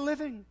to make a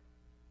living.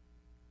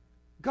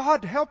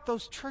 God help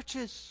those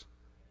churches.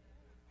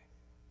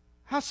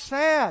 How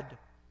sad.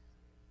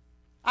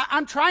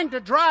 I'm trying to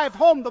drive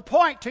home the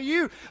point to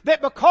you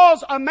that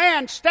because a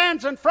man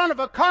stands in front of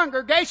a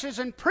congregation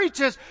and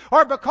preaches,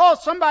 or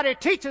because somebody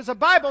teaches a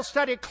Bible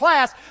study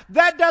class,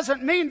 that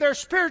doesn't mean they're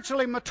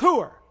spiritually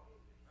mature.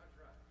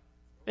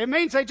 It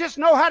means they just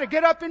know how to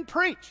get up and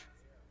preach.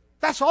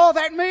 That's all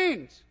that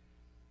means.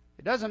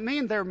 It doesn't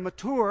mean they're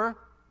mature.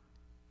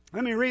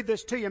 Let me read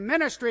this to you.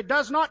 Ministry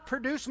does not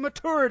produce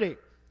maturity.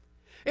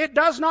 It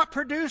does not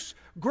produce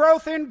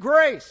growth in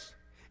grace.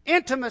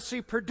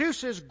 Intimacy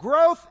produces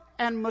growth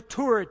and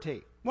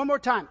maturity. One more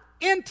time.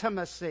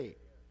 Intimacy.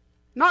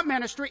 Not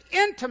ministry.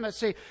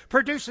 Intimacy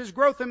produces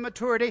growth and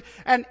maturity.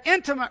 An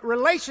intimate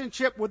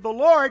relationship with the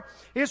Lord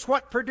is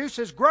what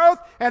produces growth,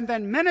 and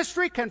then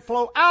ministry can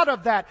flow out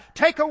of that.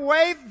 Take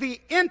away the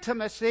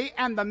intimacy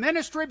and the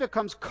ministry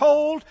becomes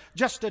cold,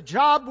 just a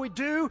job we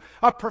do,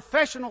 a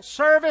professional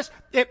service.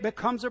 It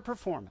becomes a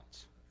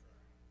performance.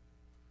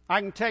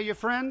 I can tell you,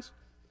 friends,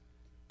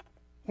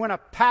 when a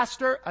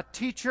pastor, a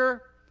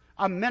teacher,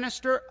 a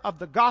minister of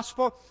the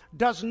gospel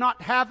does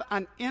not have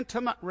an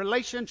intimate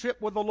relationship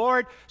with the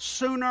Lord,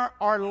 sooner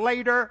or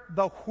later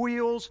the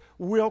wheels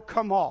will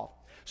come off.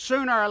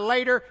 Sooner or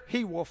later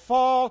he will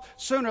fall.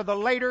 Sooner or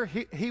later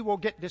he will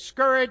get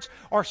discouraged.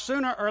 Or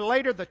sooner or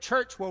later the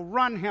church will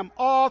run him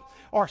off.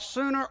 Or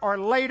sooner or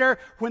later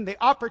when the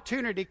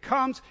opportunity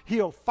comes,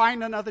 he'll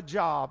find another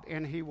job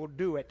and he will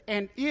do it.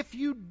 And if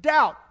you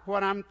doubt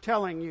what I'm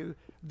telling you,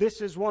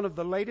 this is one of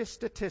the latest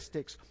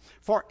statistics.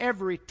 For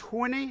every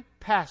 20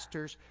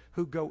 pastors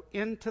who go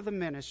into the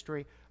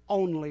ministry,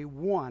 only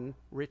one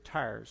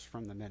retires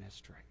from the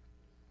ministry.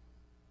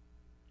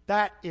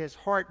 That is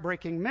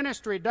heartbreaking.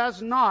 Ministry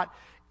does not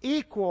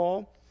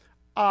equal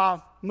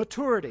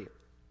maturity.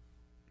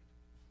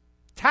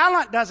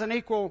 Talent doesn't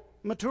equal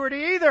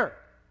maturity either.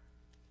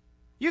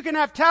 You can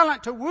have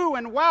talent to woo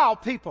and wow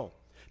people,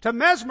 to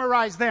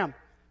mesmerize them,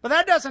 but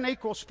that doesn't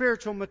equal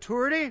spiritual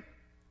maturity.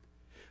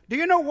 Do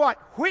you know what?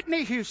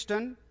 Whitney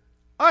Houston,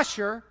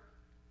 Usher,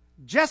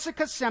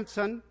 Jessica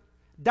Simpson,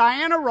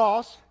 Diana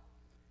Ross,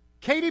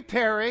 Katy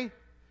Perry,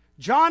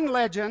 John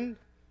Legend,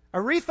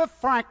 Aretha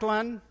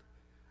Franklin,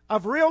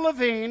 Avril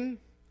Lavigne,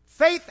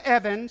 Faith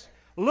Evans,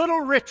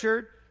 Little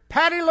Richard,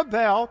 Patti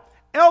LaBelle,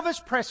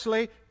 Elvis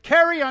Presley,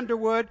 Carrie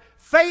Underwood,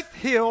 Faith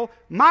Hill,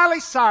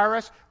 Miley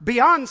Cyrus,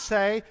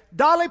 Beyonce,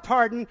 Dolly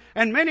Parton,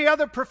 and many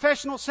other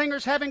professional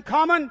singers have in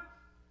common?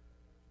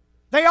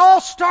 They all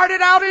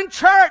started out in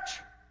church.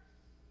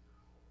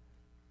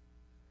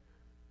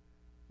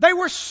 They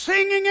were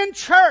singing in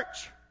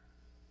church.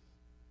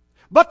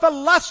 But the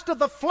lust of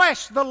the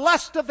flesh, the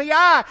lust of the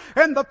eye,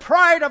 and the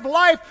pride of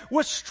life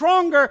was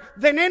stronger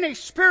than any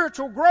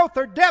spiritual growth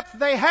or depth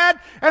they had.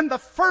 And the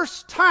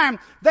first time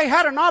they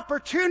had an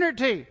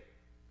opportunity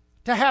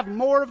to have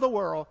more of the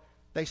world,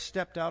 they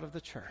stepped out of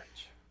the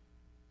church.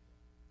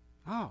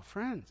 Oh,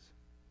 friends,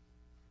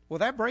 will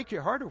that break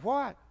your heart or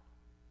what?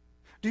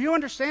 Do you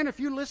understand if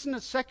you listen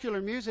to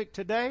secular music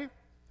today,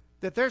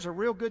 that there's a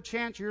real good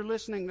chance you're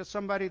listening to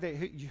somebody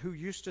who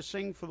used to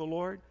sing for the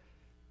Lord,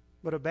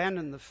 but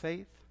abandoned the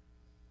faith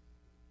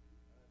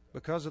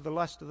because of the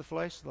lust of the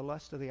flesh, the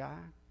lust of the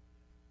eye,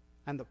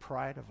 and the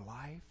pride of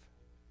life?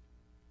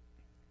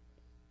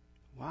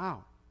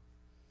 Wow.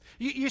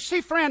 You see,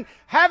 friend,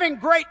 having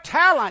great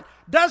talent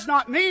does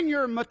not mean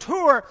you're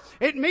mature.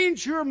 It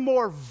means you're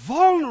more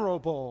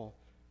vulnerable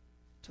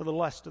to the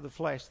lust of the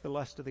flesh, the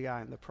lust of the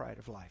eye, and the pride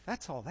of life.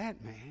 That's all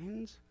that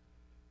means.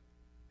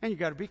 And you've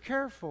got to be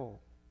careful.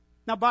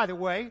 Now, by the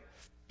way,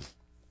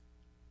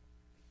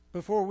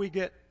 before we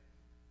get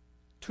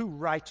too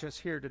righteous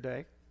here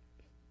today,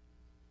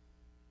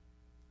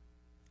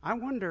 I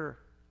wonder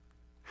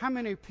how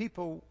many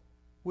people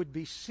would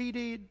be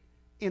seated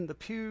in the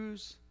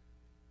pews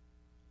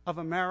of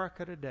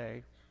America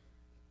today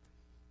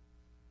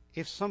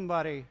if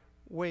somebody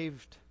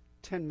waved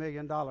 $10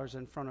 million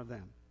in front of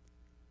them.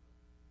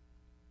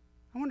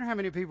 I wonder how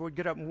many people would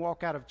get up and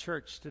walk out of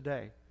church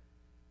today.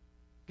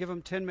 Give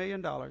them $10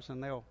 million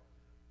and they'll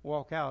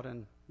walk out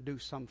and do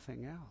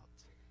something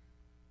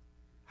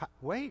else.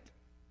 Wait.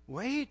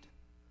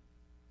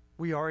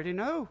 We already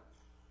know.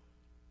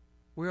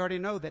 We already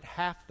know that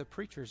half the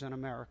preachers in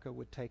America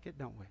would take it,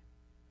 don't we?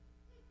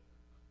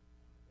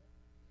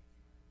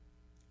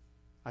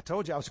 I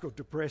told you I was going to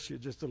depress you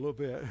just a little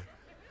bit.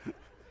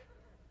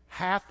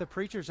 Half the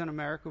preachers in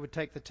America would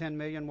take the 10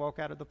 million, walk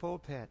out of the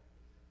pulpit.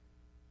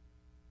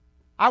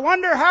 I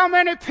wonder how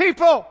many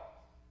people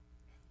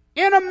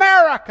in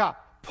America,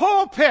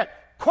 pulpit,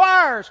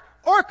 choirs,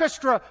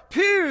 orchestra,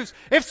 pews,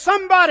 if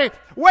somebody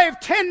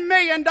waved $10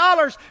 million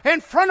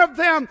in front of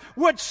them,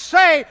 would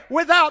say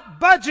without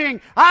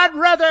budging, I'd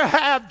rather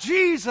have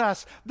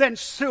Jesus than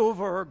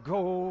silver or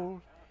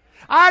gold.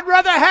 I'd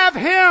rather have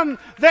Him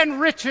than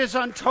riches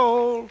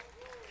untold.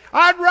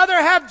 I'd rather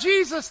have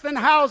Jesus than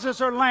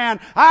houses or land.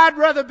 I'd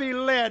rather be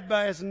led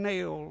by His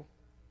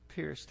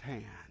nail-pierced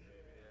hand.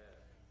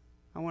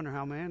 I wonder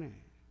how many.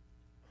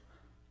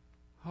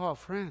 Oh,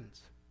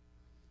 friends.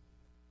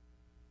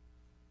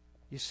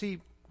 You see,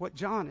 what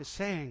John is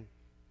saying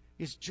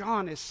is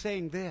John is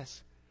saying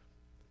this.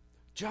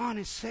 John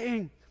is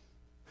saying,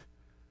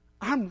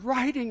 I'm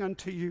writing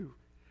unto you.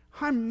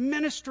 I'm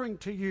ministering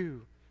to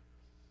you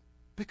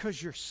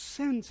because your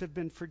sins have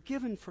been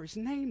forgiven for His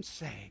name's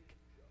sake.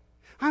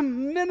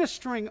 I'm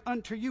ministering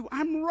unto you.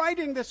 I'm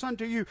writing this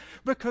unto you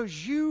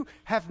because you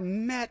have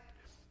met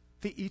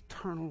the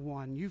Eternal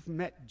One. You've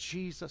met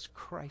Jesus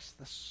Christ,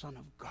 the Son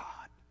of God.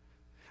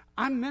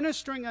 I'm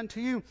ministering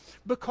unto you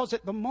because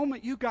at the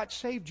moment you got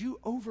saved, you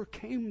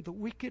overcame the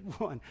wicked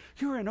one.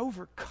 You're an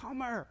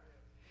overcomer.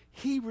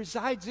 He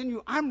resides in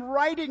you. I'm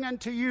writing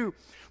unto you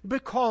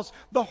because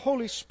the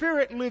Holy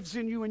Spirit lives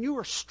in you and you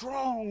are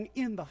strong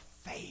in the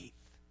faith.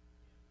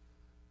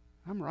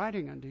 I'm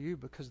writing unto you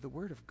because the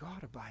Word of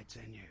God abides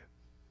in you.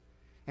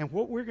 And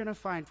what we're going to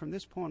find from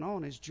this point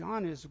on is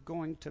John is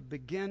going to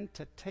begin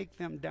to take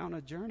them down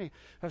a journey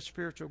of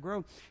spiritual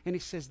growth. And he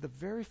says the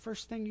very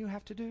first thing you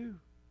have to do,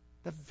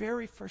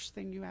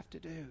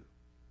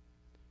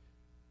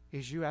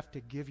 is you have to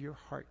give your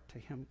heart to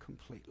Him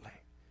completely.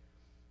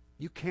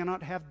 You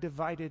cannot have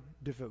divided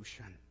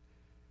devotion.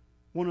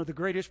 One of the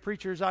greatest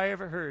preachers I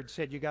ever heard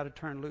said you got to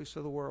turn loose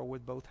of the world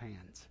with both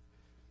hands.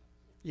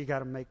 You got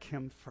to make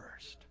Him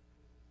first.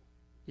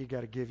 You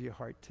got to give your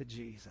heart to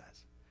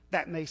Jesus.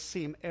 That may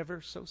seem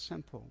ever so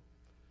simple.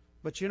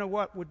 But you know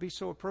what would be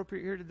so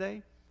appropriate here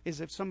today? Is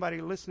if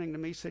somebody listening to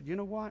me said, you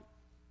know what?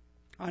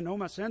 I know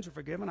my sins are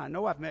forgiven. I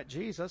know I've met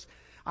Jesus.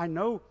 I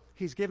know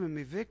He's given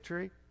me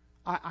victory.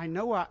 I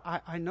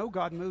know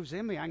God moves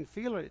in me. I can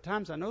feel it at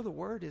times. I know the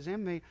Word is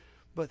in me.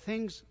 But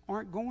things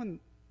aren't going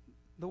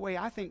the way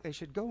I think they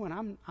should go.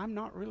 And I'm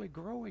not really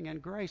growing in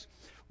grace.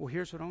 Well,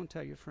 here's what I want to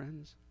tell you,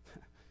 friends.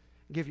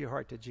 Give your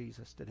heart to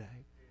Jesus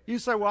today. You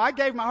say, well, I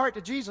gave my heart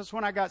to Jesus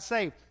when I got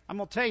saved. I'm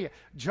going to tell you,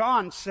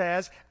 John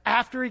says,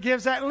 after he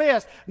gives that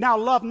list, now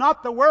love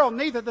not the world,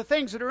 neither the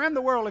things that are in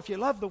the world. If you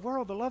love the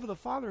world, the love of the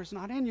Father is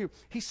not in you.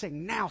 He's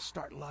saying, now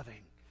start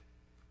loving.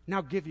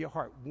 Now give your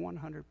heart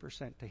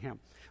 100% to Him.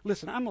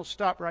 Listen, I'm going to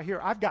stop right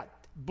here. I've got,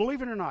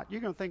 believe it or not,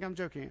 you're going to think I'm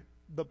joking.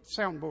 The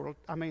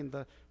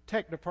the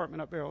tech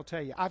department up there will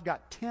tell you, I've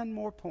got 10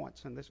 more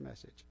points in this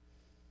message.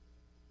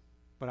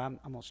 But I'm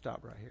going to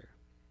stop right here.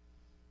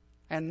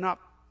 And not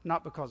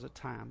because of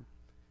time,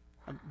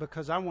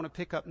 because I want to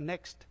pick up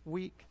next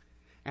week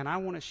and I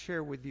want to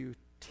share with you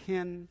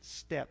 10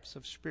 steps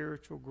of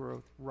spiritual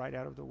growth right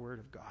out of the Word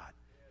of God.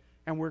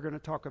 And we're going to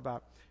talk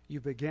about, you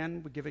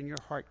begin with giving your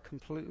heart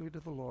completely to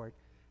the Lord,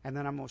 and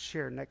then I'm going to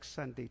share next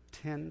Sunday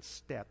 10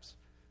 steps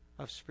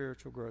of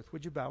spiritual growth.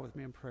 Would you bow with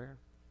me in prayer?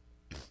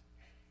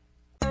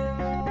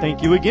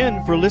 Thank you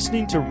again for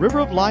listening to River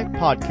of Life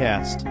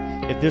Podcast.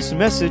 If this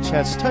message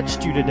has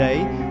touched you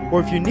today, or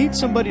if you need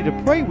somebody to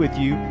pray with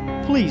you,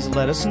 please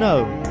let us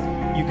know.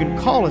 You can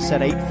call us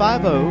at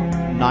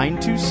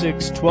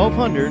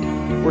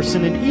 850-926-1200 or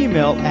send an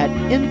email at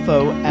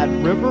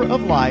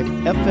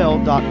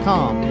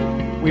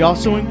info@riveroflifefl.com. We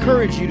also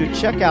encourage you to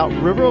check out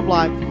River of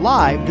Life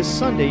live this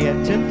Sunday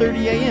at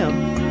 10:30 a.m.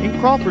 in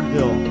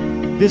Crawfordville.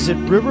 Visit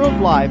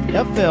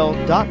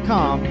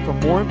riveroflifefl.com for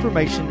more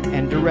information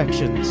and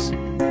directions.